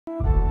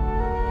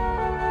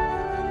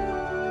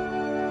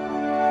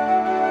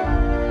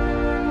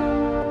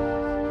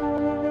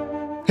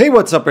Hey,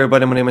 what's up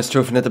everybody, my name is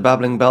Trofinette the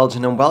Babbling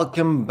Belgian and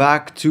welcome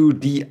back to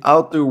the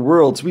Outer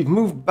Worlds. We've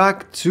moved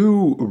back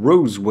to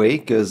Roseway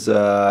because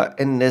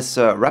in this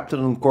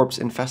Raptidon Corpse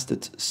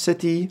infested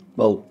city,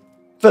 well,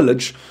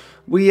 village,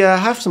 we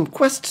have some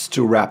quests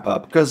to wrap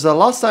up. Because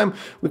last time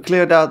we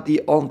cleared out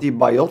the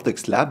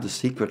antibiotics lab, the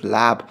secret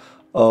lab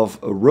of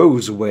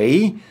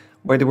Roseway,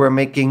 where they were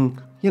making,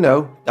 you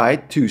know,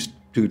 diet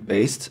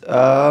toothpaste.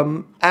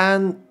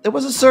 And there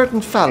was a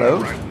certain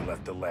fellow. Right, we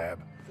left the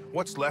lab.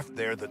 What's left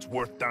there that's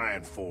worth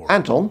dying for?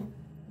 Anton.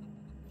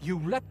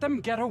 You let them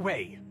get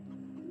away.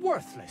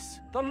 Worthless,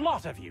 the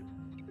lot of you.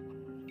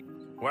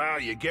 Well,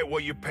 you get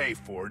what you pay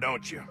for,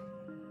 don't you?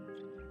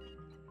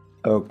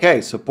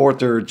 Okay, so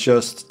Porter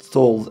just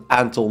told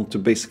Anton to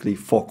basically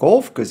fuck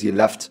off because he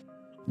left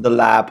the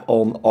lab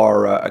on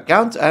our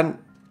account and,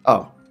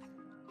 oh,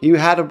 he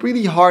had a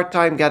really hard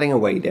time getting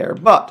away there.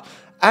 But,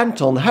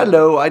 Anton,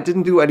 hello, I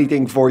didn't do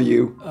anything for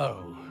you.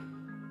 Oh,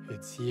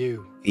 it's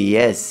you.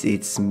 Yes,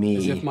 it's me.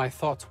 As if my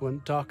thoughts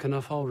weren't dark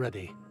enough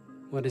already.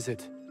 What is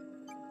it?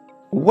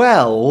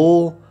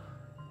 Well,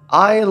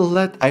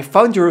 I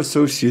found your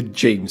associate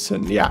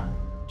Jameson, yeah.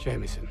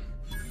 Jameson.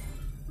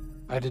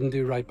 I didn't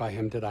do right by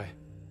him, did I?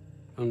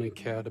 Only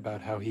cared about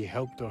how he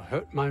helped or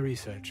hurt my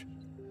research.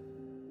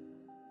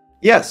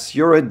 Yes,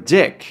 you're a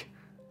dick.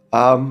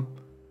 Sometimes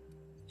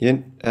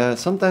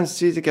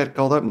it's easy to get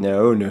called up.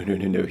 No.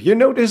 You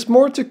know, there's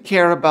more to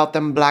care about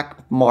than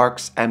black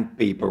marks and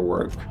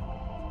paperwork.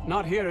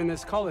 Not here in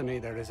this colony,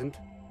 there isn't.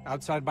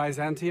 Outside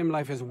Byzantium,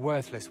 life is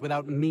worthless,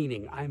 without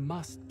meaning. I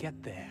must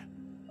get there.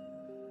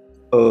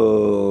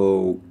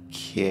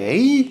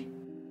 Okay.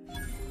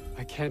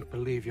 I can't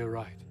believe you're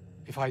right.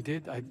 If I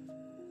did, I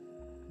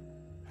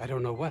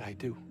don't know what I'd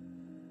do.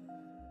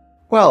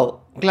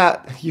 Well,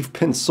 glad you've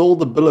been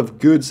sold a bill of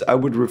goods. I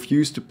would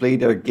refuse to play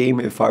their game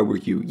if I were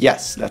you.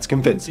 Yes, that's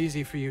convincing. It's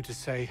easy for you to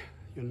say.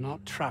 You're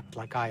not trapped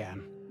like I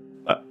am.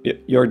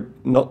 You're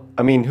not...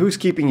 I mean, who's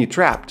keeping you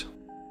trapped?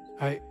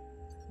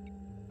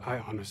 I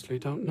honestly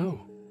don't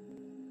know.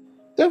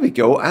 There we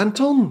go,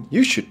 Anton.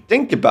 You should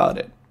think about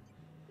it.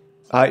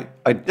 I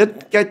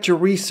did get your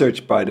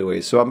research, by the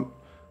way, so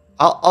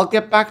I'll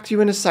get back to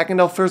you in a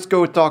second. I'll first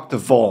go talk to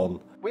Vaughn.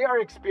 We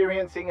are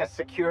experiencing a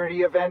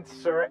security event,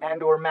 sir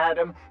and/or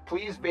madam.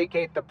 Please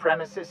vacate the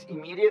premises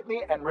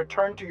immediately and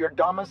return to your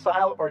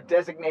domicile or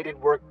designated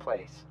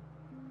workplace.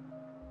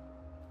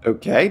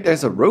 Okay,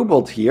 there's a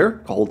robot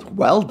here called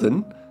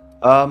Weldon.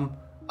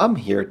 I'm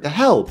here to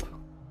help.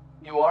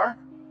 You are?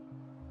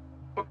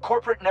 But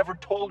corporate never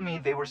told me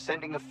they were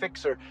sending a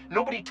fixer.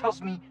 Nobody tells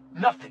me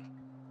nothing.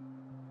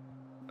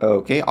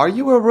 Okay, are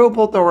you a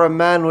robot or a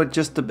man with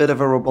just a bit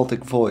of a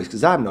robotic voice?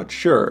 Because I'm not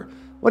sure.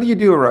 What do you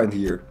do around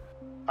here?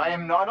 I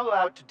am not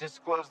allowed to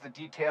disclose the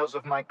details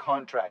of my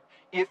contract.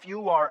 If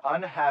you are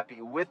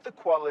unhappy with the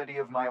quality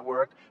of my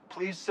work,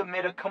 please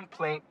submit a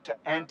complaint to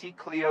Auntie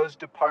Cleo's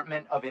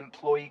Department of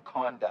Employee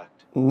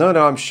Conduct. No,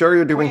 I'm sure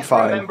you're doing Please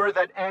fine. remember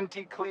that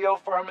Auntie Cleo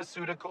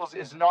Pharmaceuticals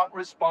is not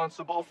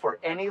responsible for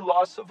any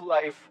loss of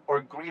life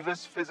or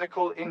grievous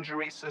physical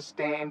injury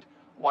sustained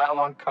while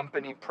on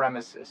company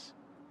premises.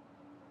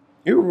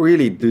 You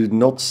really do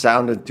not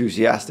sound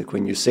enthusiastic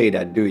when you say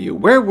that, do you?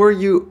 Where were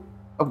you?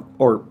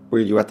 Or were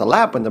you at the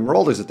lab when the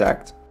Marauders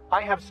attacked?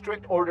 I have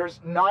strict orders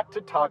not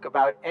to talk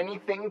about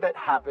anything that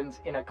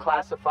happens in a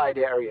classified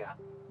area.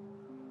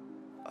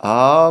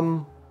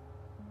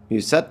 You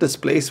said this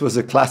place was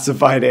a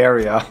classified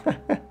area.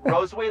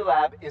 Roseway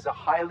Lab is a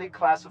highly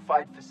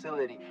classified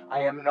facility. I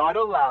am not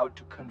allowed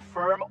to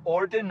confirm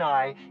or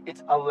deny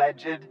its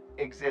alleged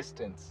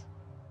existence.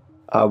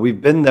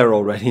 We've been there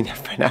already.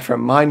 Never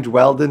mind,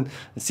 Weldon.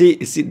 See,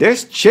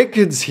 there's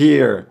chickens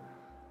here.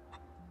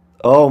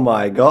 Oh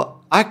my god.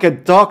 I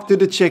can talk to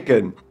the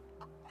chicken.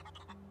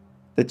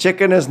 The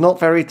chicken is not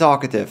very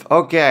talkative.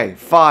 Okay,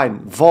 fine.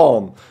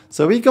 Vaughn.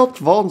 So we got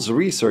Vaughn's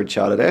research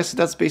out of there. So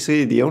that's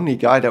basically the only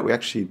guy that we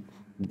actually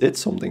did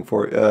something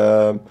for.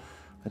 I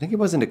think he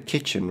was in the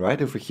kitchen,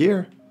 right? Over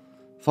here.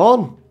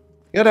 Vaughn.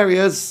 Yeah, there he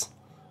is.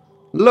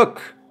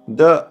 Look.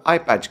 The eye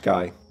patch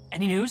guy.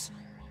 Any news?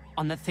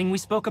 On that thing we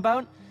spoke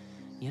about?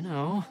 You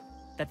know,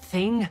 that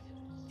thing?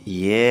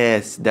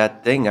 Yes,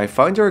 that thing. I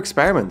found your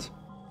experiment.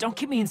 Don't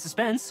keep me in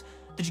suspense.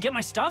 Did you get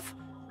my stuff?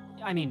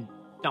 I mean,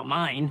 not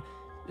mine.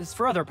 It's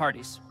for other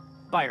parties.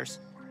 Buyers.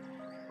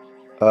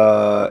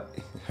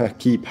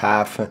 Keep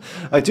half.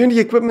 I tuned the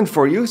equipment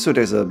for you, so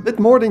there's a bit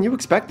more than you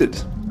expected.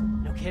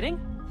 No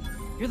kidding?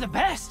 You're the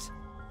best!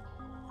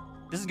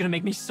 This is gonna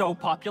make me so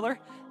popular.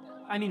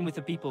 I mean, with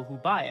the people who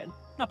buy it,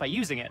 not by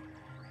using it.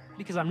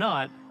 Because I'm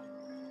not.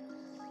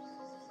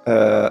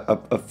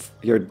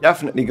 You're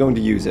definitely going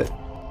to use it.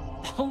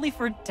 Only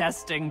for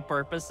testing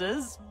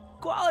purposes.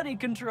 Quality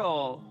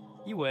control.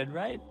 You would,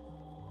 right?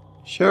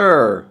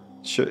 Sure.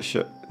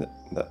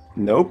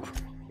 Nope.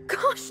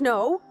 Gosh,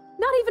 no.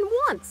 Not even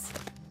once.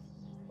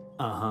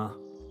 Uh-huh.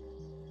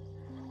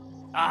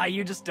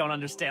 You just don't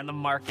understand the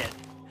market.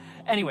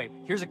 Anyway,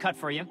 here's a cut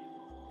for you.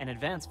 An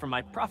advance for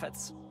my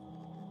profits.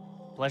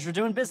 Pleasure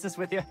doing business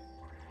with you.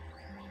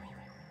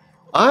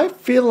 I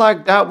feel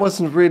like that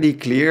wasn't really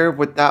clear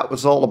what that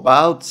was all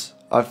about.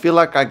 I feel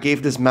like I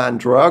gave this man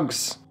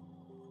drugs.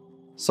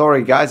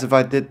 Sorry guys if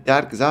I did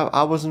that, because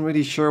I wasn't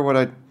really sure what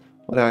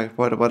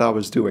I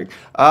was doing.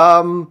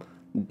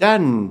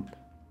 Then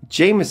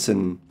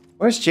Jameson.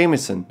 Where's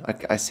Jameson?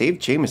 I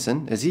saved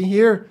Jameson. Is he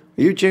here?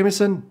 Are you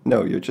Jameson?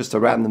 No, you're just a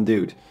random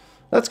dude.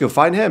 Let's go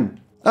find him.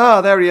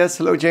 Ah, there he is.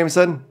 Hello,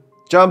 Jameson.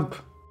 Jump.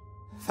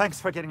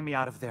 Thanks for getting me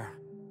out of there.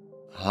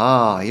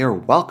 Ah, you're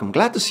welcome.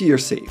 Glad to see you're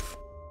safe.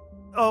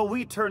 Oh,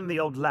 we turned the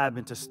old lab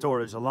into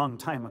storage a long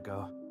time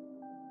ago.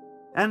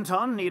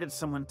 Anton needed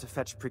someone to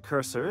fetch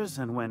precursors,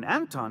 and when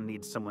Anton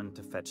needs someone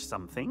to fetch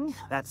something,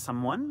 that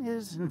someone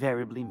is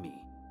invariably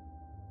me.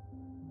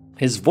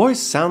 His voice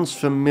sounds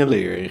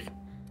familiar.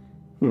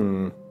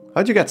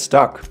 How'd you get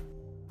stuck?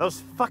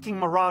 Those fucking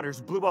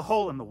marauders blew a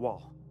hole in the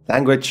wall.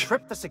 Language.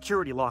 Tripped the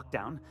security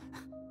lockdown.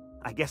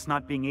 I guess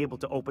not being able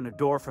to open a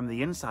door from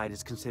the inside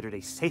is considered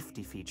a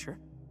safety feature.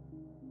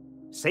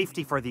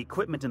 Safety for the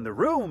equipment in the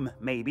room,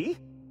 maybe.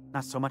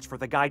 Not so much for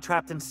the guy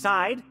trapped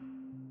inside.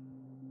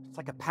 It's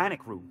like a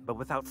panic room, but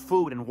without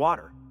food and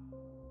water.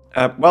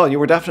 Well, you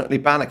were definitely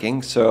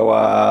panicking, so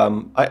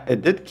I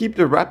did keep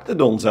the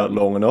raptidons out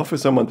long enough for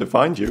someone to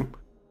find you.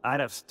 I'd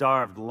have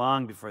starved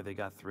long before they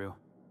got through.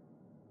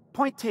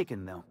 Point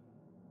taken, though.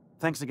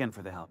 Thanks again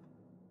for the help.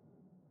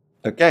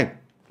 Okay,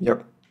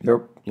 you're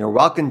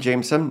welcome,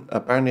 Jameson.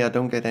 Apparently, I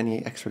don't get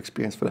any extra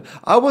experience for that.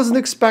 I wasn't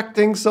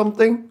expecting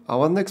something.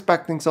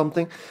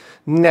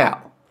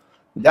 Now,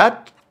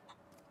 that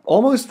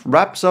almost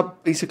wraps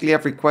up basically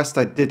every quest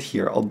I did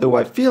here, although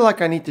I feel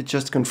like I need to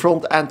just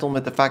confront Anton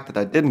with the fact that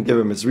I didn't give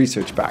him his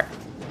research back.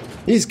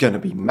 He's gonna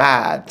be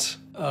mad.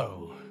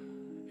 Oh,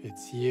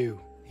 it's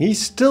you.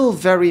 He's still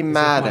very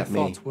mad at me.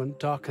 My thoughts weren't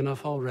dark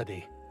enough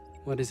already.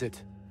 What is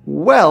it?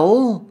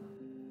 Well,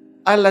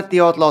 I let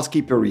the outlaws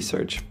keep your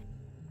research.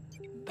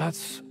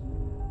 That's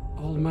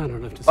all manner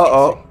of discussing.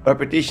 Uh-oh,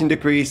 reputation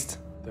decreased.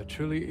 There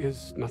truly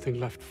is nothing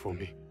left for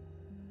me.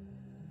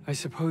 I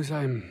suppose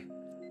I'm...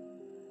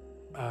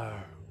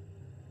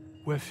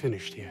 we're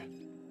finished here.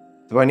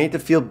 Do I need to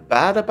feel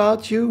bad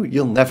about you?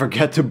 You'll never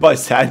get to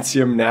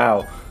Byzantium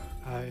now.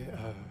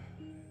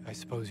 I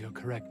suppose you're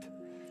correct.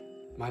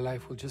 My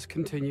life will just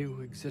continue,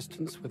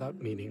 existence without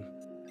meaning.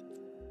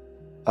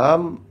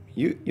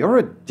 You're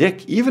a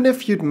dick. Even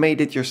if you'd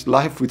made it, your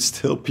life would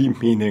still be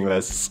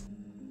meaningless.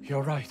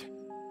 You're right.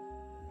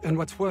 And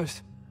what's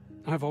worse,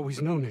 I've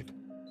always known it.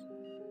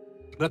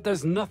 But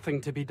there's nothing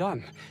to be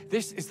done.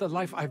 This is the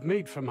life I've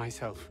made for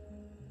myself.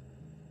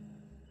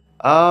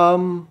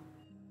 Not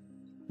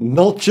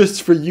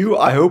just for you.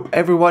 I hope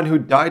everyone who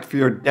died for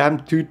your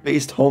damn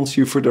toothpaste haunts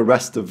you for the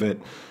rest of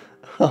it.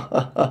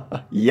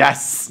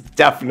 Yes,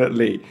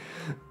 definitely.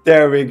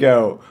 There we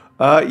go.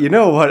 You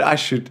know what?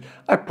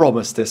 I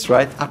promised this,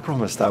 right? I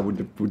promised I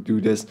would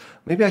do this.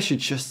 Maybe I should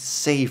just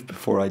save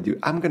before I do.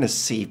 I'm gonna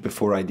save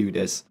before I do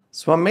this.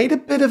 So I made a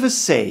bit of a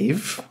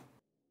save.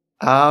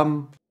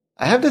 I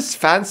have this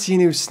fancy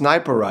new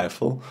sniper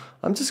rifle.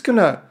 I'm just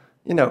gonna,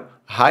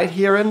 hide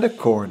here in the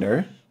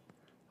corner.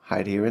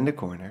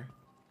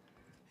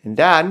 And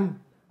then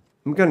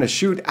I'm gonna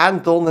shoot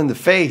Anton in the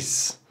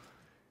face.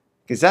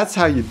 Because that's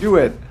how you do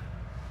it.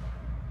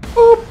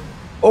 Boop.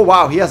 Oh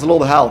wow, he has a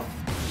lot of health.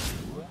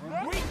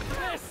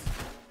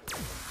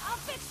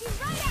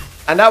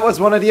 And that was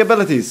one of the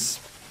abilities.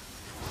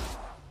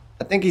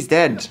 I think he's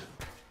dead.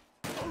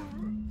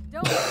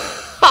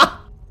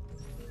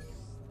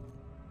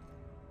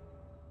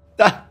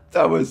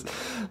 that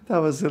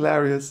was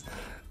hilarious.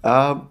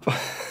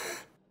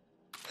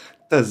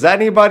 Does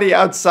anybody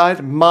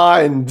outside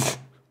mind?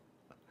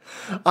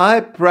 I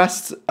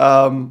pressed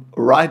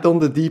right on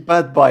the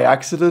D-pad by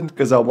accident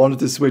because I wanted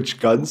to switch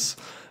guns.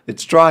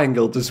 It's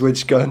triangle to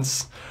switch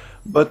guns.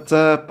 But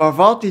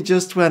Parvati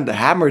just went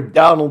hammered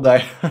down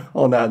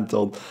on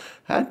Anton.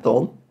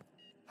 Anton,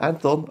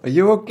 are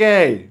you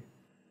okay?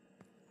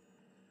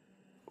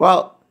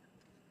 Well,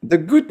 the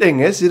good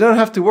thing is you don't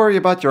have to worry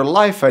about your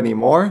life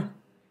anymore,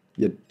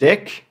 you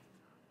dick.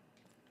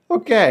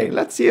 Okay,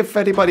 let's see if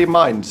anybody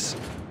minds.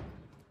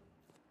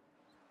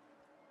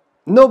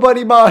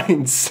 Nobody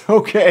minds.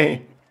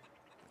 Okay.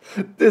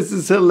 This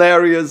is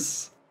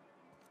hilarious.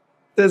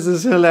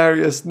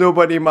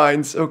 Nobody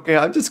minds. Okay,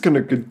 I'm just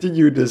gonna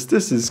continue this.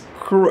 This is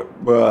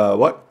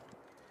what?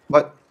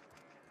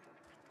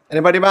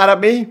 Anybody mad at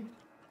me?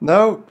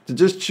 No? They're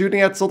just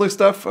shooting at other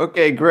stuff?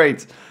 Okay,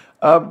 great.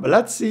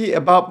 Let's see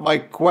about my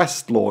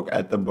quest log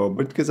at the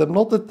moment, because I'm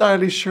not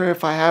entirely sure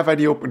if I have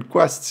any open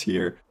quests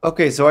here.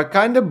 Okay, so I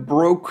kind of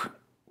broke...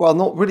 Well,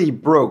 not really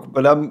broke,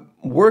 but I'm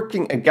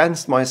working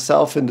against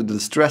myself in the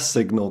distress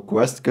signal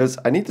quest because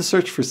I need to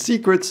search for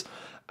secrets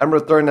and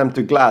return them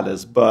to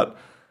Gladys. But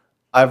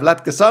I've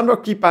let Cassandra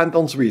keep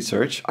Anton's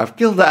research, I've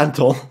killed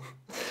Anton,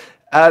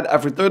 and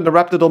I've returned the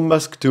Raptidon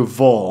Musk to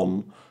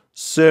Vaughn.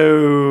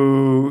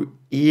 So,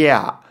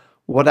 yeah.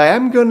 What I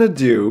am gonna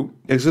do,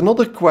 there's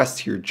another quest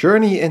here,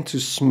 Journey into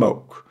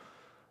Smoke,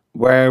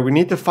 where we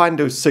need to find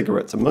those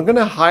cigarettes. I'm not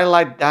gonna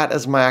highlight that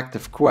as my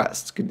active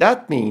quest.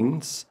 That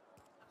means...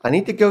 I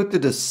need to go to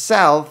the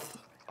south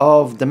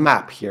of the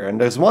map here.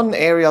 And there's one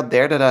area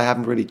there that I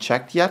haven't really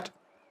checked yet.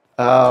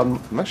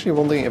 I'm actually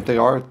wondering if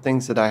there are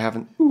things that I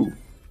haven't... Ooh.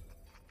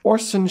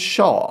 Orson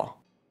Shaw.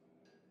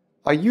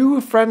 Are you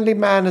a friendly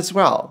man as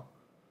well?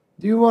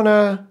 Do you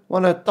wanna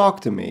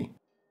talk to me?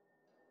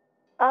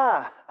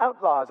 Ah,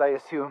 outlaws, I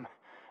assume.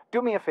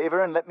 Do me a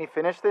favor and let me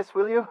finish this,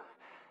 will you?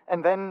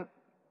 And then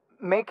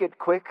make it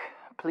quick,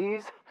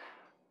 please.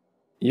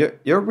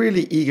 You're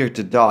really eager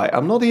to die.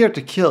 I'm not here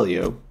to kill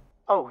you.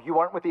 Oh, you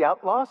aren't with the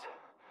outlaws?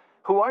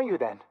 Who are you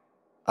then?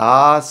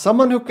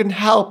 Someone who can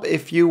help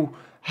if you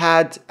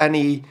had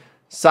any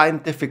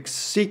scientific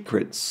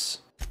secrets.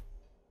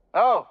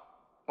 Oh,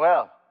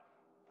 well,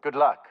 good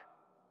luck.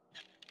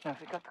 Now,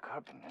 if you got the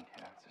carbon in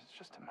here, it's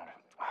just a matter.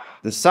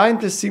 The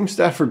scientist seems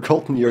to have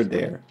forgotten you're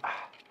there.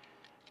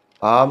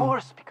 Of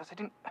course, because I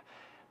didn't.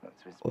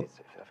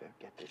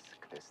 Get this.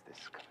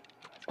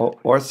 Oh,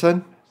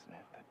 Orson?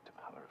 The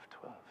power of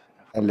 12.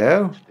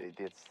 Hello?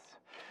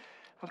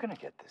 We're gonna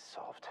get this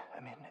solved. I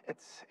mean,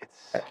 it's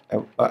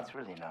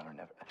really now or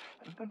never.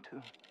 I'm going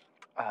to.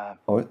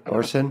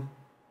 Orson?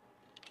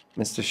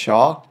 Mr.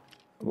 Shaw?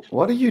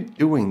 What are you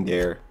doing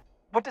there?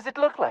 What does it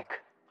look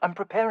like? I'm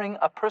preparing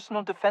a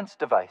personal defense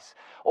device,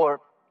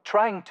 or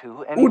trying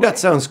to. Anyway. Ooh, that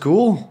sounds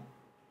cool.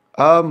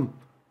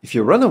 If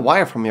you run a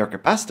wire from your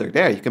capacitor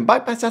there, you can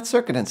bypass that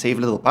circuit and save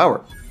a little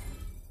power.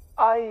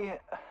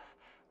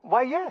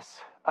 Why, yes.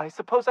 I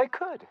suppose I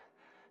could.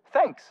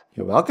 Thanks.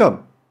 You're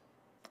welcome.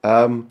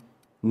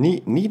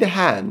 Need a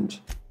hand?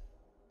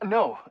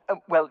 No.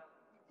 Well,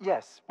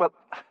 yes. Well,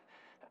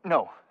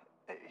 no.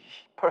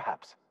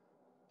 Perhaps.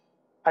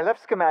 I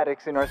left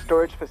schematics in our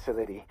storage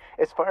facility.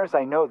 As far as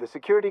I know, the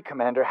security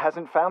commander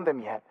hasn't found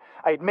them yet.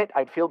 I admit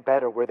I'd feel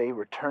better were they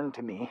returned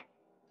to me.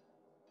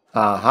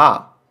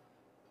 Aha.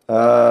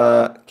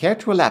 Care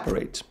to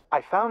elaborate?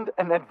 I found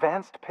an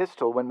advanced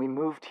pistol when we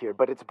moved here,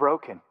 but it's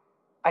broken.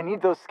 I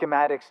need those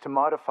schematics to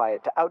modify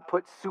it to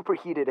output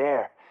superheated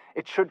air.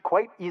 It should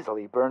quite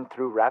easily burn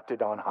through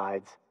Raptidon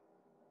hides.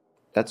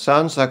 That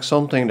sounds like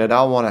something that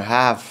I want to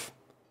have.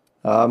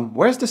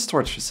 Where's the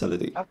storage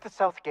facility? Out the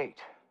south gate.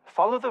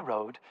 Follow the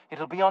road.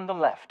 It'll be on the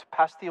left,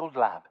 past the old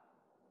lab.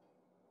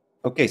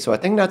 Okay, so I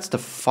think that's the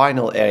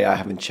final area I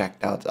haven't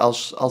checked out. I'll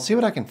see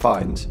what I can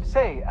find.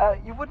 Say,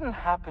 you wouldn't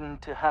happen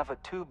to have a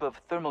tube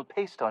of thermal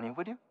paste on you,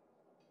 would you?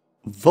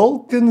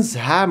 Vulcan's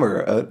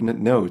hammer.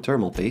 No,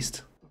 thermal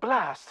paste.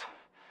 Blast.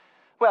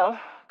 Well,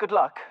 good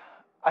luck.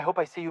 I hope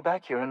I see you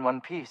back here in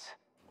one piece.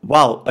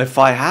 Well, if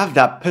I have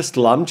that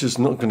pistol, I'm just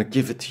not gonna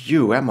give it to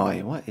you, am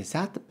I? What is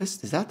that? The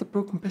pistol? Is that the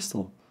broken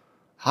pistol?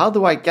 How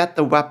do I get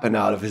the weapon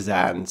out of his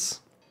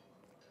hands?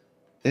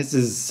 This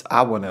is...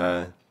 I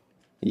wanna...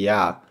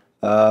 Yeah.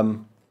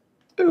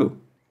 Ooh.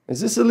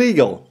 Is this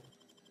illegal?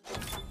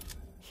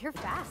 You're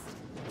fast.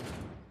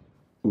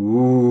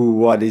 Ooh,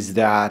 what is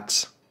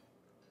that?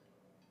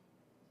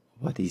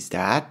 What is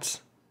that?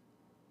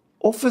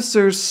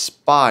 Officer's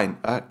spine.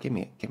 Give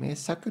me a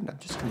second. I'm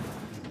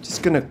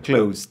just gonna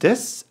close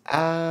this,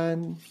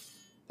 and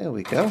there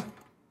we go.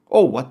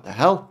 Oh, what the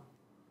hell?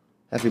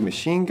 Heavy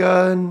machine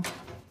gun.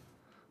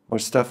 More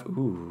stuff.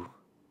 Ooh.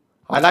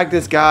 I like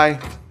this guy.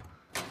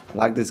 I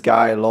like this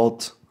guy a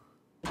lot.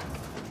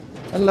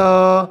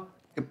 Hello.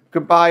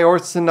 Goodbye,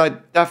 Orson. I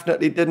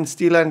definitely didn't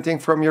steal anything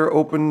from your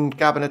open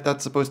cabinet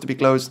that's supposed to be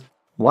closed.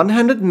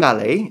 One-handed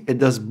melee. It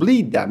does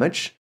bleed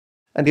damage.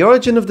 And the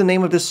origin of the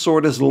name of this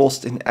sword is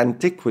lost in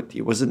antiquity.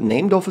 Was it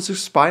named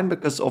Officer's Spine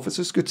because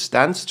officers could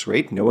stand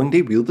straight knowing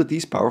they wielded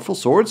these powerful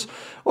swords?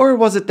 Or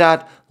was it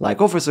that, like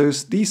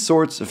officers, these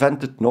swords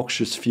vented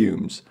noxious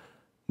fumes?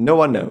 No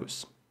one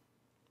knows.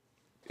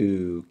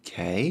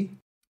 Okay.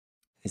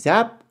 Is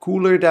that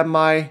cooler than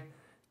my...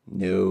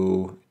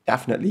 No,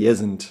 definitely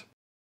isn't.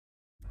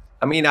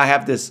 I mean, I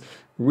have this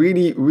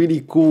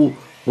really cool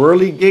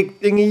whirligig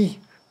thingy.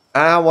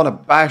 And I want to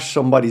bash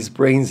somebody's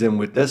brains in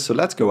with this, so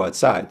let's go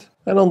outside.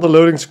 And on the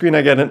loading screen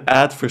I get an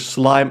ad for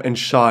Slime and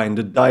Shine,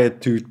 the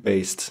diet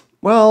toothpaste.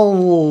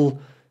 Well,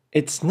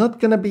 it's not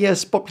gonna be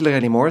as popular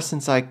anymore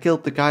since I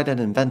killed the guy that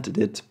invented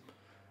it.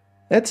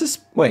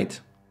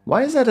 Wait,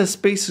 why is that a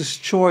Spacer's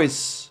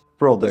Choice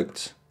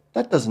product?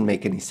 That doesn't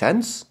make any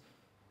sense.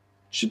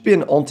 Should be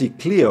an Auntie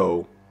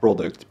Cleo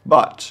product,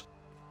 but...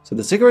 So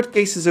the cigarette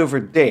case is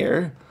over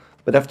there,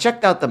 but I've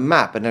checked out the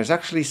map and there's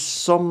actually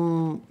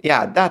some...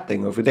 Yeah, that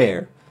thing over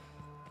there.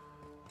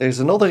 There's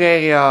another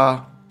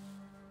area...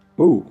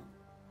 Ooh.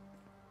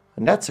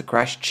 And that's a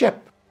crashed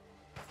ship.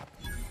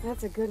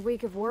 That's a good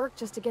week of work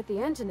just to get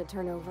the engine to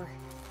turn over.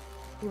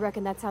 You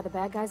reckon that's how the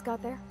bad guys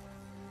got there?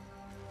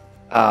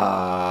 Come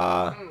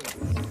out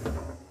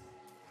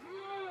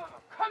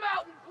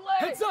and play!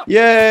 Heads up!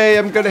 Yay,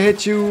 I'm gonna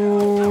hit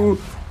you!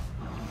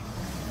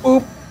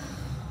 Oop!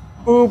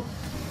 Oop!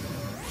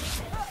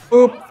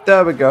 Oop!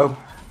 There we go.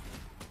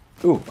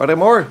 Ooh, are there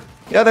more?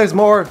 Yeah, there's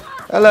more!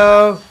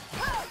 Hello!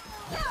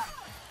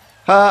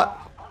 Ha!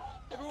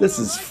 This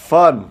is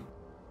fun.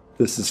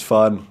 This is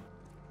fun.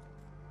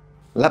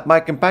 Let my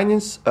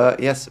companions...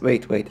 yes,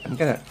 wait. I'm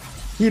gonna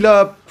heal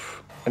up.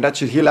 And that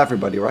should heal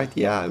everybody, right?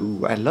 Yeah,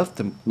 ooh, I love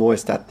the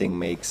noise that thing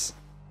makes.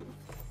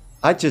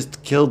 I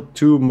just killed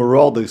 2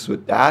 marauders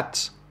with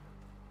that.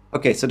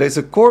 Okay, so there's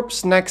a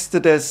corpse next to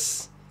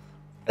this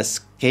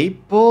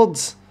escape pod.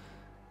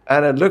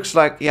 And it looks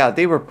like, yeah,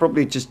 they were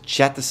probably just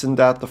jettisoned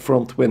out the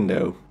front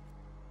window.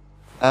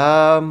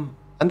 And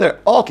they're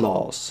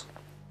outlaws.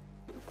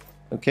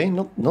 Okay,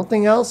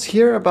 nothing else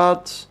here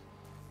about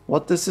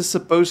what this is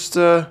supposed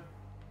to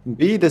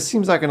be. This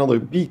seems like another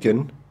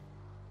beacon.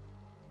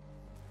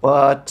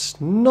 But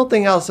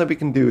nothing else that we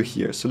can do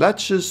here. So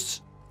let's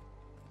just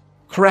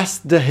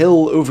crest the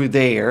hill over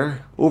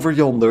there, over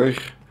yonder,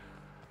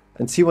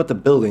 and see what the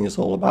building is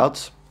all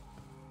about.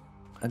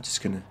 I'm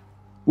just gonna...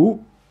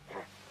 Ooh.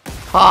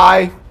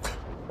 Hi!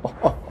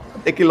 Oh, I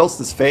think he lost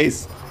his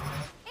face.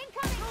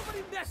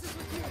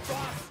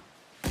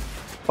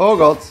 Oh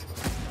god.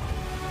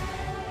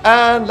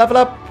 And level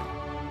up!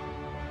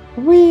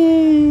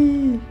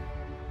 Whee!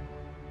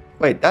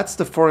 Wait, that's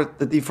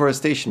the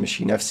deforestation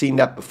machine. I've seen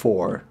that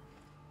before.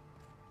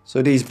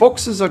 So these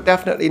boxes are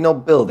definitely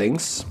not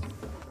buildings.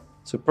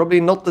 So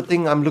probably not the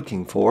thing I'm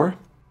looking for.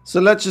 So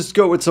let's just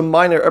go with some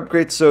minor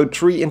upgrades. So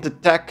 3 into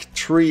tech,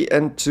 3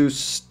 into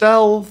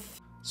stealth.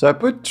 So I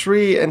put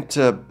 3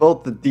 into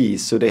both of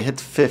these, so they hit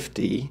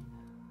 50.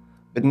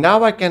 But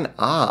now I can,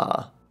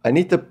 I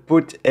need to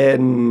put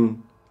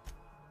in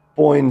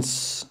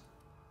points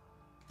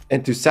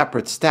into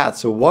separate stats.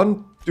 So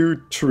 1,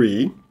 2,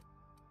 3.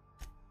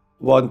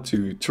 1,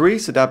 2, 3,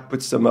 so that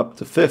puts them up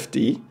to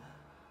 50.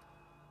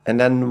 And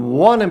then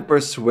 1 in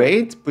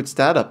persuade puts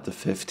that up to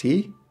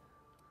 50.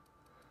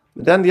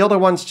 But then the other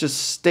ones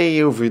just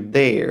stay over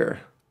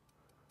there.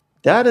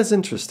 That is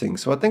interesting.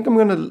 So I think I'm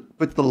going to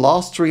put the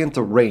last 3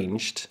 into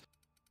ranged.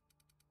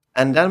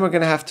 And then we're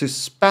going to have to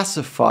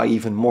specify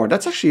even more.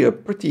 That's actually a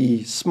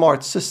pretty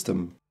smart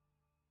system.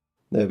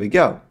 There we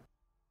go.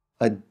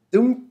 I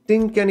don't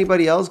think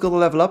anybody else got a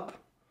level up.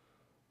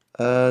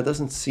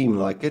 Doesn't seem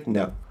like it,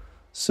 no.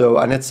 So,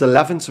 and it's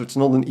 11, so it's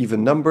not an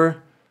even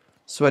number.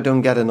 So I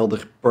don't get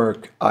another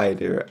perk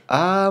either.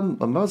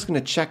 I'm also going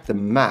to check the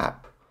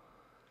map.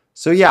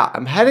 So yeah,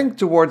 I'm heading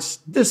towards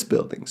this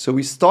building. So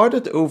we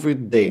started over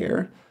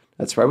there.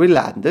 That's where we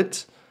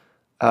landed.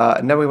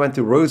 And then we went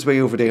to Roseway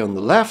over there on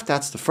the left.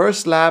 That's the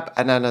first lab.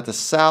 And then at the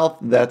south,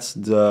 that's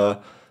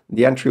the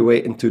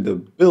entryway into the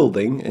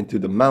building, into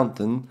the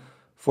mountain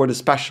for the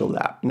special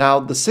lab. Now,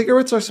 the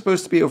cigarettes are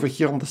supposed to be over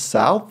here on the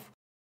south.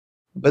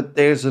 But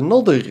there's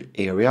another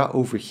area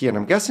over here. And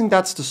I'm guessing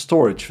that's the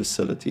storage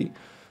facility.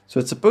 So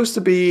it's supposed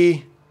to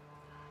be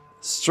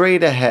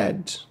straight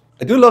ahead.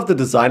 I do love the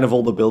design of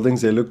all the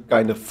buildings. They look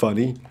kind of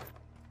funny.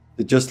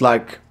 They're just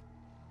like...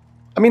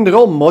 I mean, they're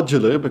all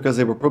modular because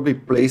they were probably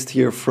placed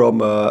here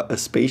from a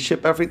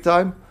spaceship every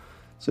time.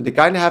 So they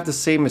kind of have the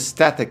same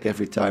aesthetic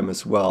every time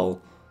as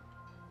well.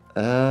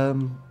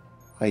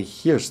 I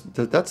hear...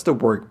 That's the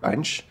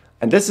workbench.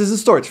 And this is a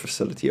storage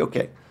facility.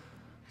 Okay.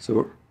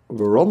 So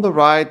we're on the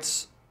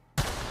right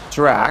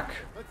track.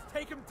 Let's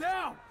take him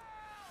down.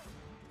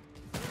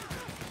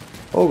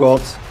 Oh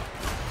god.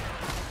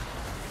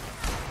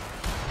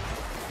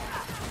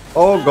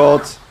 Oh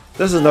god.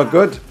 This is not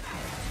good.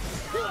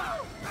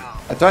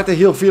 I tried to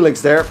heal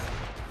Felix there.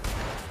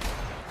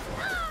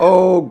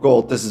 Oh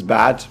god, this is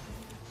bad.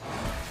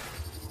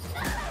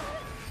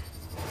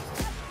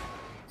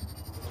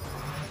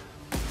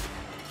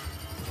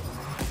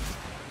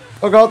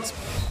 Oh god.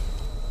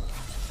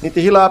 Need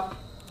to heal up.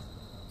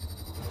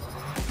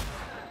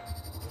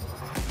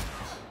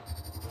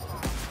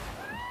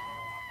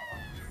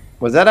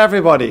 Was that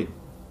everybody?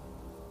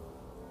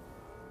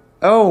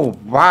 Oh,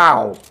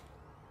 wow.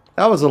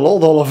 That was a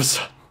lot all of a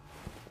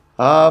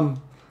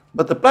sudden.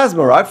 But the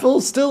plasma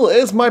rifle still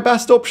is my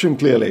best option,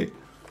 clearly.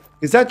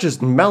 Because that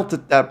just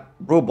melted that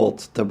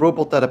robot. The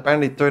robot that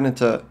apparently turned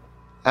into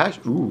ash.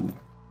 Ooh.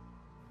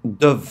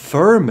 The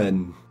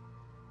vermin.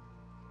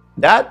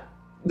 That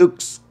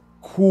looks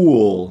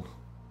cool.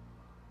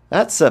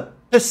 That's a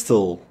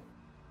pistol.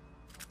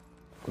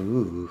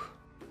 Ooh.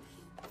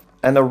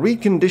 And a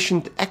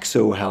reconditioned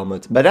exo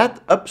helmet. But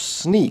that ups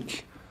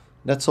sneak.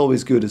 That's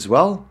always good as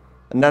well.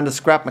 And then the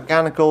scrap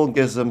mechanical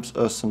gives them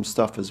some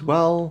stuff as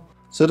well.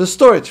 So the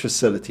storage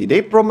facility.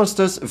 They promised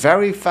us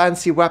very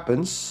fancy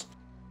weapons.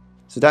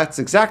 So that's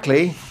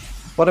exactly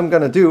what I'm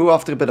gonna do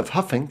after a bit of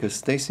huffing.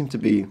 Because they seem to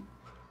be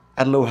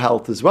at low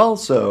health as well.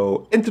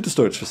 So into the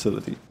storage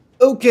facility.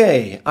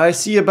 Okay, I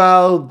see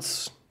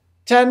about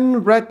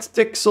 10 red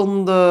ticks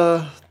on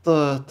the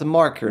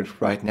marker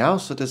right now.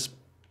 So there's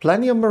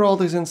plenty of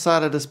marauders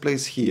inside of this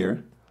place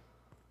here.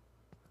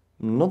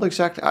 Not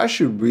exactly. I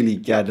should really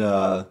get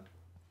a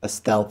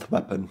stealth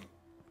weapon.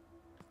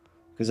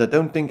 Because I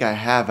don't think I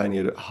have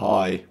any.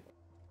 Hi.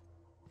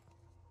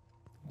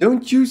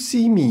 Don't you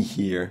see me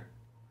here?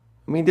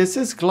 I mean, this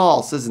is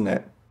glass, isn't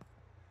it?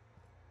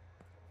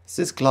 This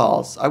is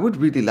glass. I would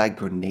really like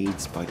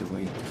grenades, by the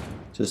way.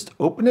 Just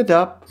open it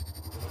up.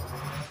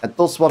 And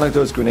toss one of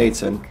those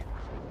grenades in.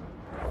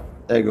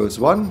 There goes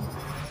one.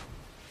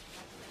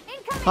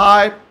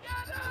 Hi.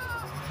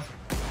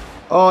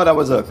 Oh, that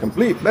was a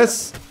complete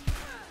miss.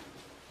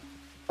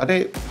 Are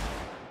they...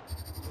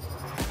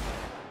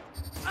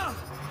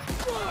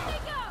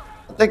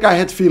 think I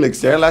hit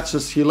Felix there. Let's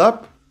just heal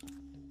up.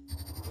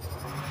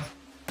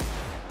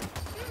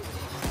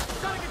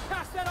 Gotta get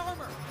past that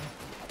armor.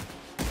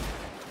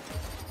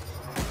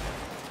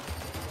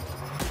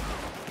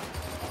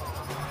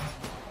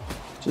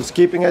 Just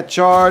keeping it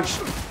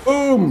charged.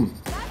 Boom!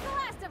 That's the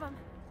last of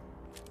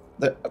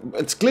them.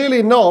 It's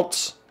clearly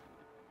not.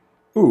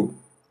 Ooh.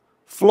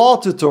 Flaw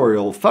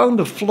tutorial. Found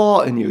a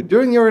flaw in you.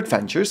 During your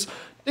adventures,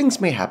 things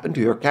may happen to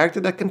your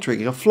character that can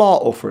trigger a flaw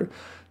offer.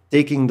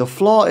 Taking the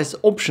flaw is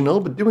optional,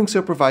 but doing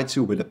so provides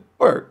you with a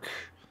perk.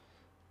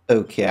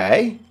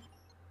 Okay.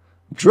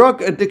 Drug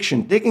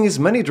addiction. Taking as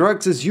many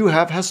drugs as you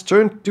have has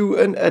turned to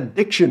an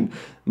addiction,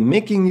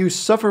 making you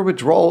suffer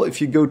withdrawal if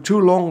you go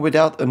too long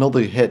without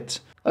another hit.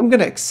 I'm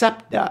gonna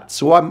accept that,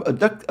 so I'm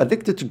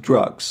addicted to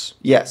drugs.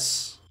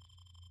 Yes.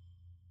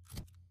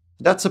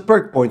 That's a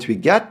perk point we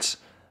get,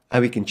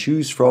 and we can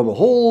choose from a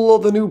whole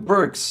lot of new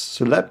perks.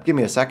 So give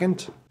me a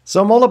second. So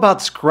I'm all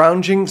about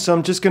scrounging, so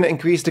I'm just gonna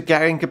increase the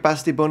carrying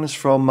capacity bonus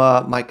from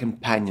my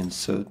companions.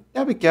 So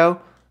there we go.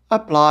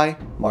 Apply,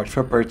 mark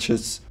for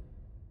purchase.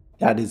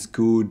 That is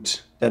good.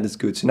 That is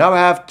good. So now I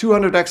have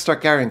 200 extra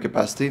carrying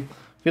capacity.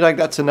 I feel like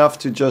that's enough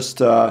to just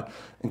go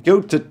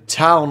to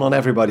town on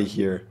everybody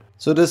here.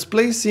 So this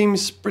place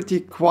seems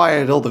pretty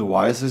quiet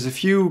otherwise. There's a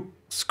few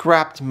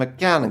scrapped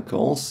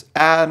mechanicals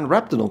and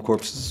Raptidon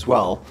corpses as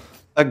well.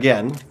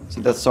 Again, so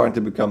that's starting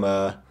to become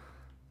a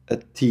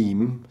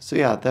team. So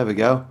yeah, there we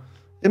go.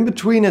 In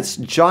between it's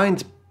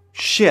giant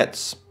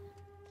shits.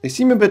 They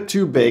seem a bit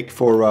too big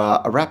for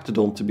a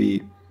Raptidon to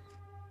be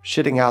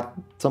shitting out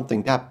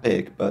something that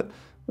big, but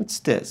what's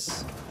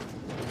this?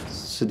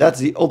 So that's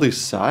the other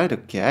side,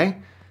 okay.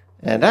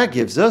 And that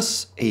gives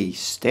us a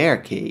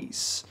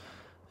staircase.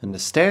 And the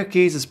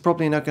staircase is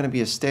probably not going to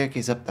be a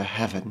staircase up to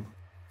heaven.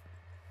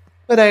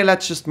 But hey,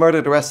 let's just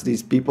murder the rest of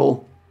these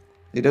people.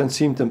 They don't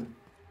seem to,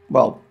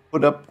 well,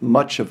 put up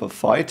much of a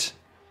fight.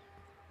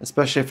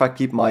 Especially if I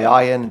keep my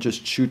eye in and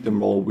just shoot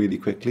them all really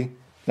quickly.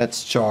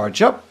 Let's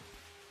charge up.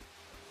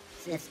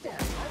 Sister.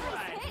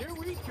 Alright, here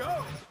we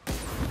go.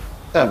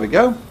 There we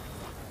go.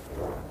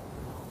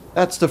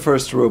 That's the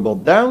first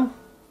robot down.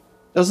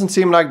 Doesn't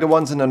seem like the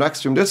ones in the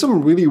next room. There's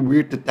some really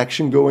weird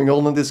detection going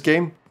on in this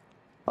game.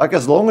 Like,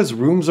 as long as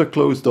rooms are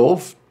closed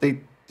off,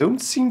 they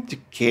don't seem to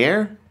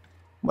care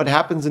what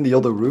happens in the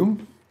other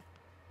room.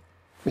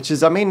 Which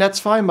is, I mean, that's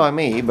fine by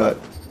me, but...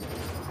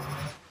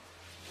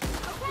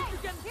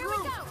 Okay, here we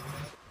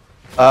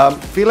go.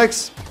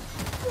 Felix? Nice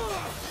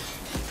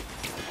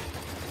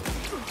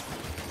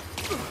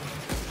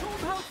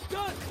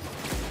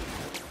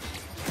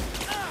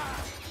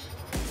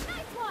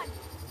one.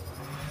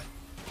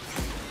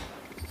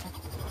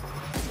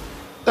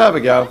 There we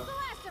go. The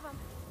last of them.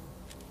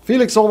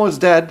 Felix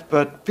almost dead,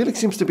 but Felix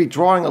seems to be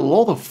drawing a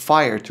lot of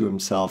fire to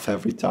himself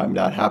every time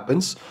that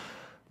happens.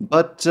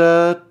 But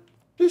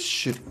this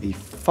should be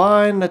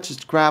fine. Let's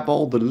just grab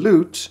all the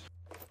loot.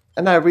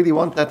 And I really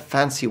want that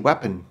fancy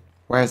weapon.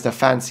 Where's the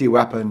fancy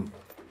weapon?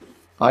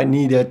 I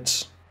need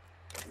it.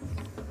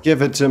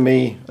 Give it to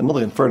me.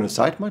 Another Inferno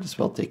site. Might as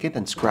well take it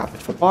and scrap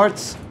it for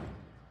parts.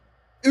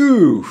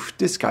 Ooh,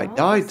 this guy All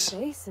died. this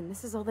space, and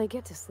this is all they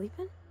get to sleep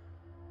in?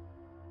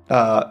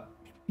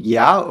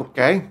 Yeah,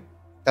 okay.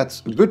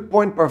 That's a good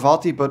point,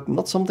 Parvati, but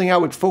not something I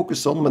would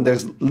focus on when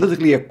there's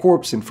literally a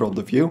corpse in front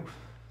of you.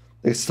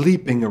 There's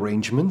sleeping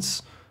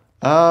arrangements.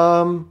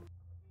 Let's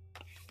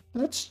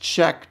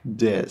check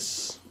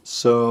this.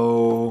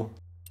 So,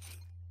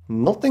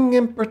 nothing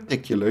in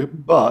particular,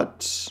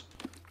 but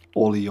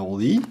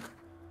Ollie.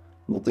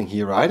 Nothing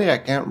here either. I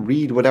can't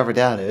read whatever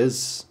that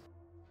is.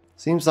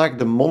 Seems like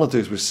the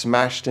monitors were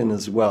smashed in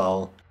as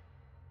well.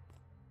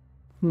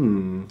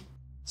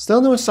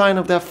 Still no sign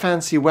of that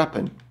fancy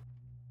weapon.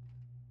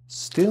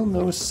 Still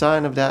no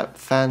sign of that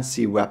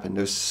fancy weapon.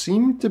 There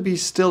seem to be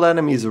still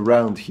enemies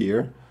around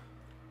here.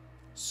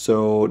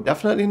 So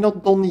definitely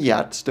not done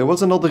yet. There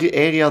was another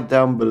area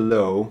down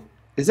below.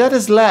 Is that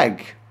his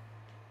leg?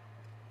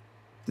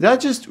 Did I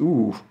just...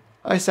 Ooh.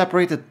 I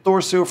separated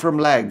torso from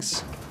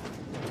legs.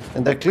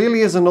 And there clearly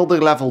is another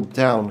level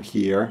down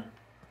here.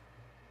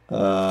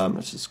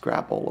 Let's just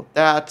grab all of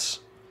that.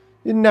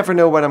 You never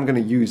know when I'm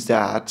going to use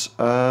that.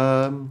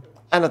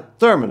 And a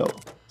terminal.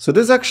 So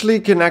this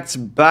actually connects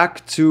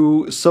back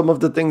to some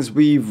of the things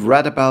we've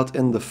read about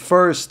in the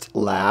first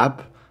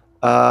lab.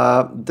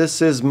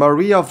 This is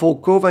Maria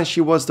Volkova, and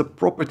she was the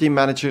property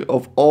manager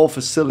of all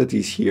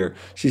facilities here.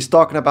 She's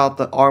talking about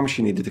the arm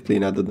she needed to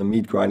clean out of the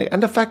meat grinder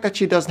and the fact that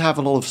she doesn't have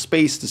a lot of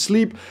space to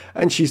sleep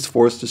and she's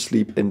forced to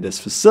sleep in this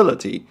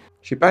facility.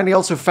 She apparently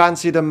also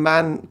fancied a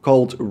man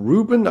called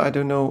Ruben. I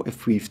don't know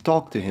if we've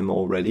talked to him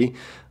already,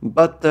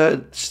 but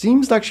it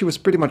seems like she was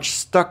pretty much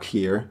stuck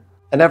here.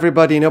 And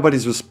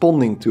nobody's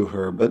responding to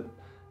her, but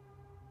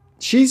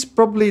she's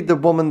probably the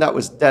woman that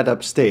was dead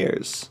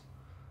upstairs.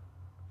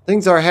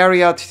 Things are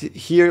hairy out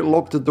here.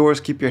 Lock the doors,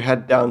 keep your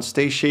head down,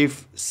 stay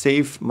safe,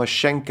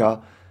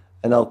 Mashenka,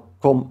 and I'll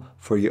come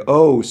for you.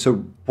 Oh,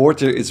 so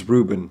Porter is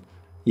Ruben.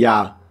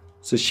 Yeah,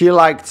 so she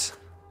liked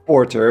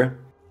Porter.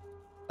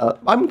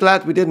 I'm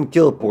glad we didn't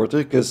kill Porter,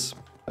 because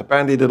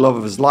Apparently the love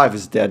of his life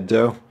is dead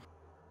though.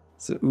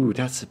 So, ooh,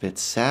 that's a bit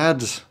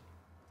sad.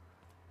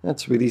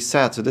 That's really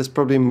sad. So this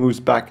probably moves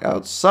back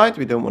outside.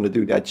 We don't want to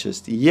do that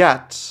just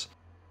yet.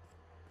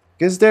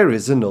 Because there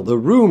is another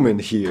room in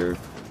here.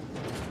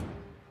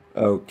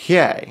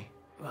 Okay.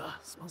 Ugh,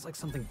 smells like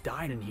something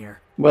died in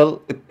here.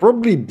 Well, it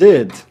probably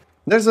did.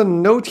 There's a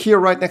note here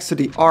right next to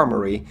the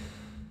armory.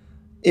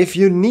 If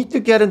you need to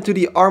get into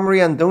the armory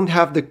and don't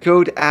have the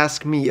code,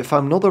 ask me. If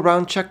I'm not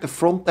around, check the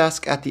front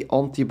desk at the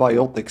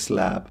antibiotics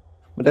lab.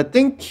 But I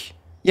think,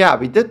 yeah,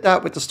 we did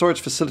that with the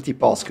storage facility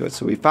passcode.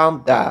 So we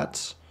found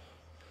that.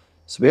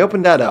 So we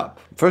opened that up.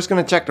 First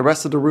gonna check the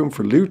rest of the room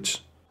for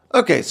loot.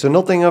 Okay, so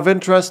nothing of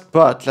interest,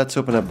 but let's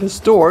open up this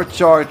door,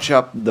 charge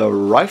up the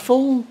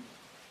rifle.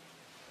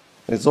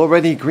 There's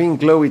already green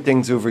glowy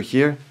things over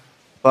here,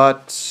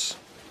 but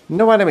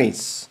no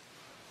enemies.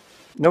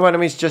 No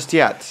enemies just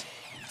yet.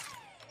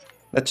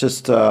 Let's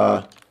just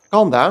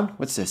calm down.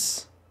 What's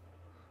this?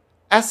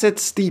 Acid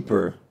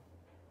steeper.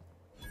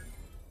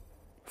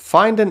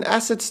 Find an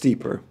acid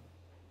steeper.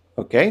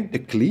 Okay, the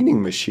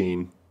cleaning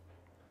machine.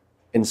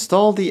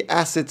 Install the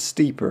acid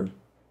steeper.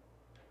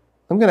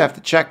 I'm gonna have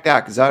to check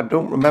that because I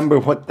don't remember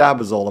what that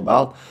was all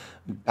about.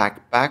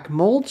 Backpack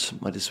mold.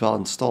 Might as well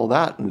install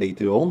that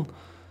later on.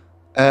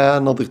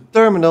 Another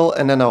terminal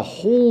and then a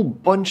whole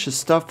bunch of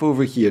stuff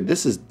over here.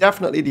 This is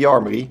definitely the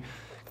armory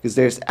because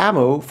there's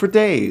ammo for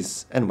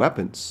days and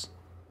weapons.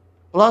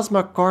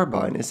 Plasma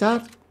carbine. Is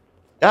that?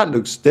 That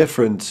looks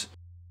different.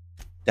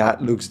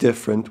 That looks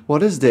different.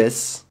 What is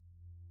this?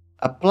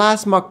 A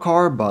plasma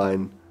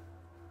carbine.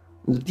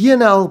 The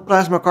DNL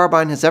plasma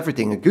carbine has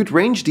everything. A good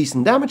range,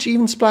 decent damage,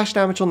 even splash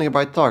damage on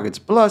nearby targets.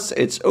 Plus,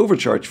 its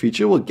overcharge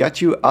feature will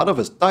get you out of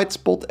a tight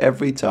spot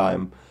every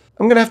time.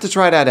 I'm gonna have to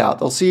try that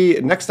out. I'll see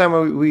next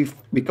time we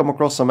come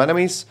across some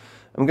enemies.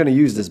 I'm gonna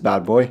use this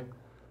bad boy.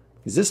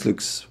 Because this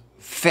looks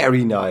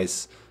very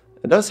nice.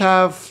 It does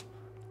have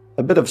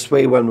a bit of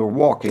sway when we're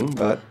walking,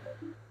 but...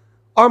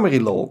 Armory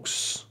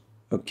logs.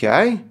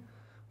 Okay.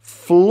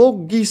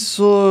 Floggy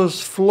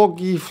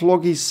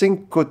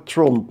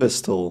synchrotron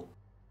pistol.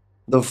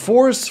 The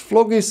Force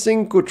Floggy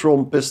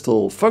Synchrotron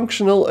Pistol.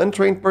 Functional,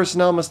 untrained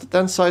personnel must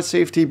attend site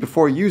safety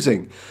before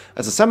using.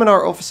 As a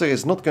seminar officer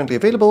is not currently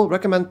available,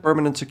 recommend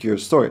permanent secure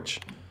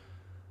storage.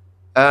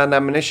 And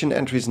ammunition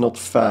entries not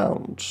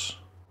found.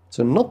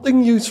 So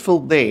nothing useful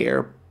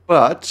there,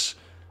 but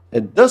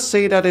it does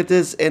say that it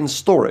is in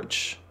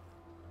storage.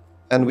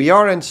 And we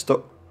are in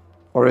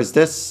or is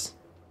this?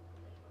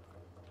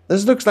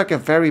 This looks like a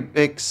very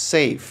big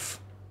safe.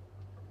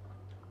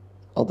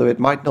 Although it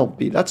might not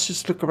be. Let's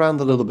just look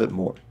around a little bit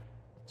more.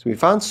 So we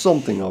found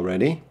something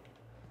already.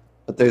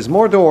 But there's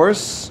more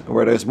doors. And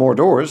where there's more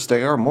doors,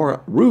 there are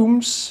more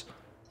rooms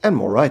and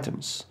more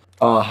items.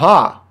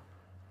 Aha!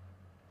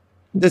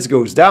 This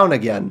goes down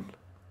again.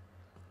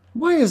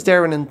 Why is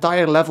there an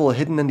entire level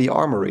hidden in the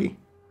armory?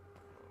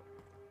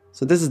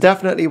 So this is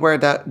definitely where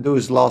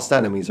those lost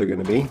enemies are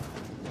going to be.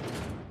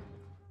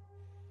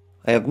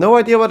 I have no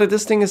idea what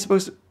this thing is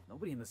supposed to...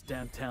 Nobody in this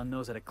damn town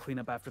knows how to clean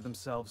up after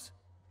themselves.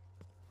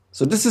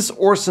 So this is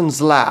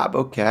Orson's lab,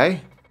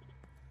 okay.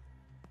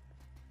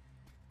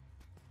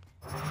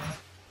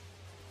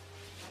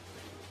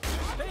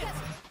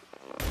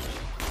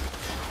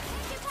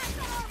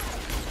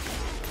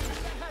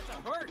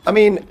 I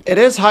mean, it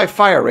is high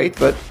fire rate,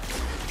 but...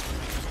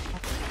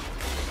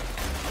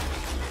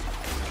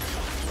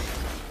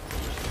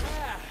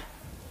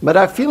 But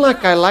I feel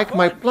like I like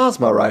my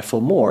plasma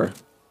rifle more.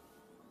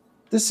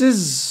 This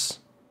is...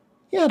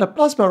 Yeah, the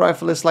plasma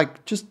rifle is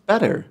like just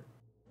better.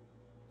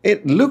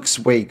 It looks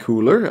way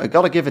cooler, I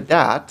gotta give it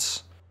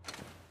that.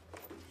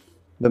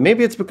 But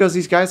maybe it's because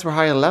these guys were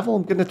higher level.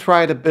 I'm gonna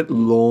try it a bit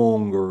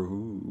longer.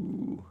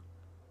 Ooh,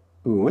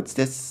 what's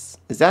this?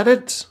 Is that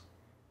it?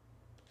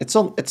 It's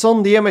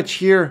on the image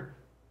here.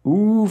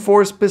 Ooh,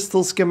 Force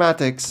pistol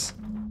schematics.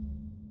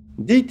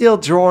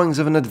 Detailed drawings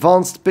of an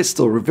advanced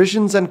pistol.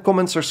 Revisions and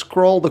comments are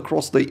scrawled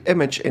across the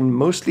image in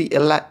mostly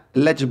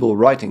illegible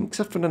writing,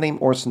 except for the name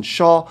Orson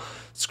Shaw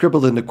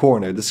scribbled in the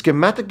corner. The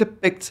schematic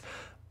depicts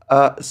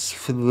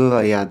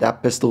that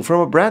pistol from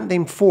a brand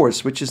named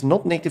Force, which is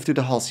not native to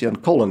the Halcyon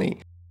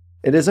colony.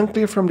 It is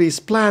unclear from these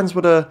plans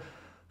what a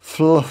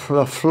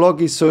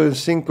floggy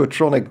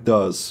synchrotronic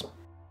does.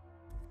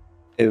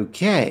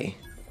 Okay.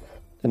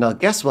 Then I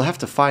guess we'll have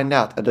to find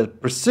out at a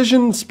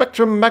precision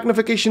spectrum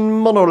magnification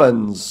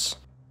monolens.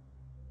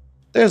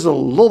 There's a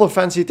lot of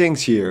fancy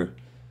things here.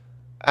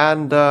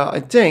 And I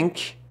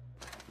think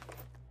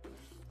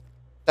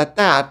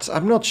that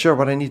I'm not sure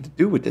what I need to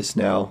do with this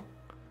now.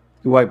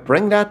 Do I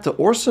bring that to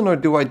Orson or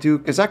do I do...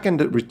 Because I can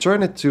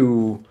return it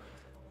to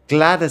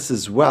Gladys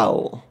as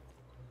well.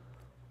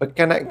 But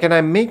can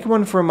I make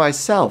one for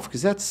myself?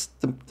 Because that's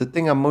the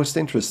thing I'm most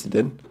interested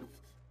in.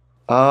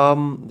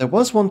 There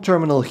was one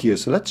terminal here,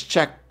 so let's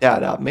check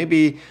that out.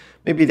 Maybe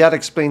that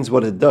explains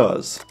what it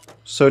does.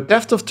 So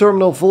theft of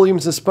terminal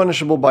volumes is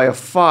punishable by a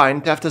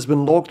fine. Theft has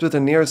been logged with the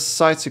nearest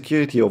site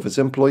security office.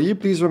 Employee,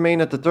 please remain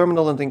at the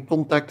terminal and then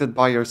contacted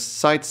by your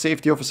site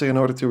safety officer in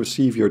order to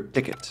receive your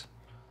ticket.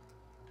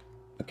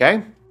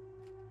 Okay.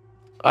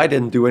 I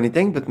didn't do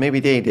anything, but maybe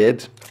they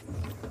did.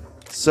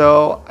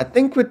 So I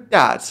think with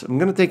that, I'm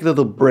going to take a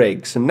little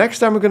break. So next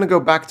time we're going to go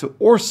back to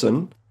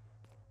Orson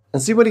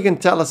and see what he can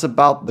tell us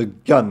about the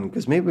gun.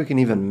 Because maybe we can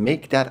even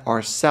make that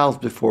ourselves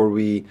before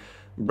we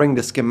bring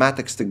the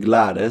schematics to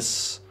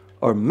Gladys.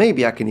 Or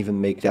maybe I can even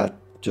make that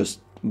just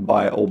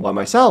all by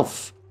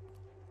myself.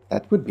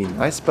 That would be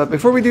nice. But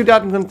before we do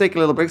that, I'm going to take a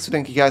little break. So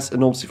thank you guys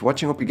enormously for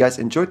watching. Hope you guys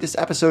enjoyed this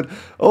episode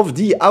of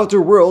The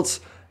Outer Worlds.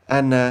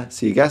 And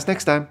see you guys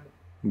next time.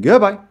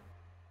 Goodbye.